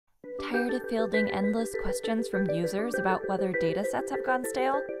Tired of fielding endless questions from users about whether datasets have gone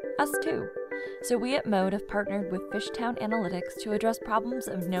stale? Us too. So we at Mode have partnered with Fishtown Analytics to address problems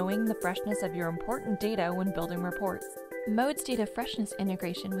of knowing the freshness of your important data when building reports. Mode's data freshness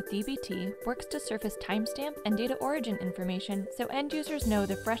integration with dbt works to surface timestamp and data origin information so end users know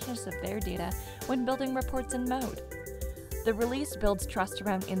the freshness of their data when building reports in Mode. The release builds trust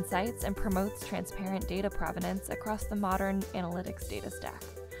around insights and promotes transparent data provenance across the modern analytics data stack.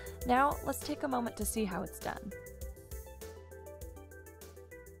 Now, let's take a moment to see how it's done.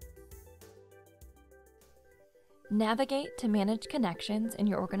 Navigate to manage connections in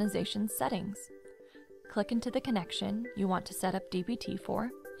your organization's settings. Click into the connection you want to set up dbt for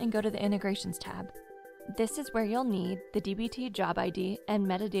and go to the Integrations tab. This is where you'll need the dbt job ID and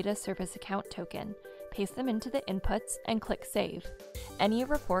metadata service account token. Paste them into the inputs and click Save. Any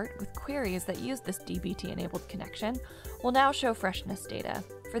report with queries that use this dbt-enabled connection will now show freshness data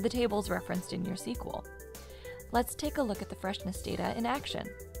for the tables referenced in your SQL. Let's take a look at the freshness data in action.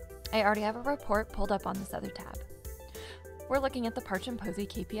 I already have a report pulled up on this other tab. We're looking at the Parch and Posey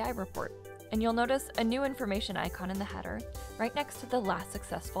KPI report, and you'll notice a new information icon in the header right next to the last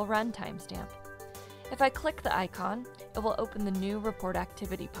successful run timestamp. If I click the icon, it will open the new report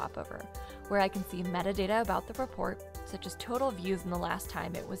activity popover, where I can see metadata about the report, such as total views in the last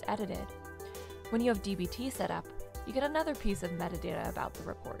time it was edited. When you have dbt set up, you get another piece of metadata about the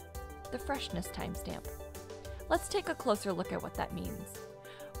report, the freshness timestamp. Let's take a closer look at what that means.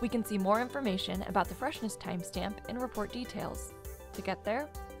 We can see more information about the freshness timestamp in report details. To get there,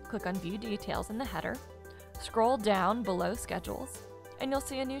 click on View Details in the header, scroll down below Schedules, and you'll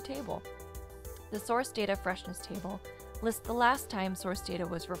see a new table. The source data freshness table lists the last time source data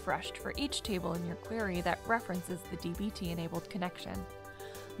was refreshed for each table in your query that references the dbt-enabled connection.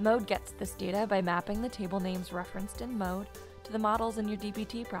 Mode gets this data by mapping the table names referenced in Mode to the models in your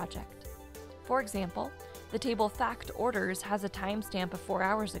dbt project. For example, the table Fact Orders has a timestamp of 4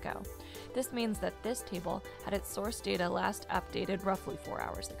 hours ago. This means that this table had its source data last updated roughly 4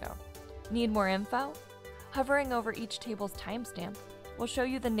 hours ago. Need more info? Hovering over each table's timestamp will show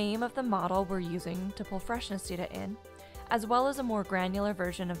you the name of the model we're using to pull freshness data in, as well as a more granular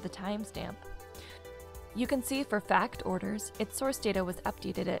version of the timestamp. You can see for Fact Orders, its source data was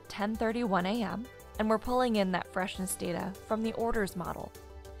updated at 10:31 a.m., and we're pulling in that freshness data from the Orders model.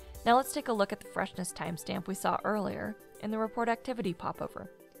 Now let's take a look at the freshness timestamp we saw earlier in the report activity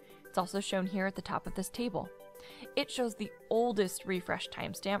popover. It's also shown here at the top of this table. It shows the oldest refresh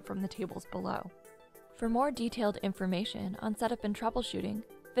timestamp from the tables below. For more detailed information on setup and troubleshooting,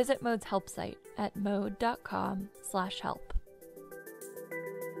 visit Mode's help site at mode.com/help.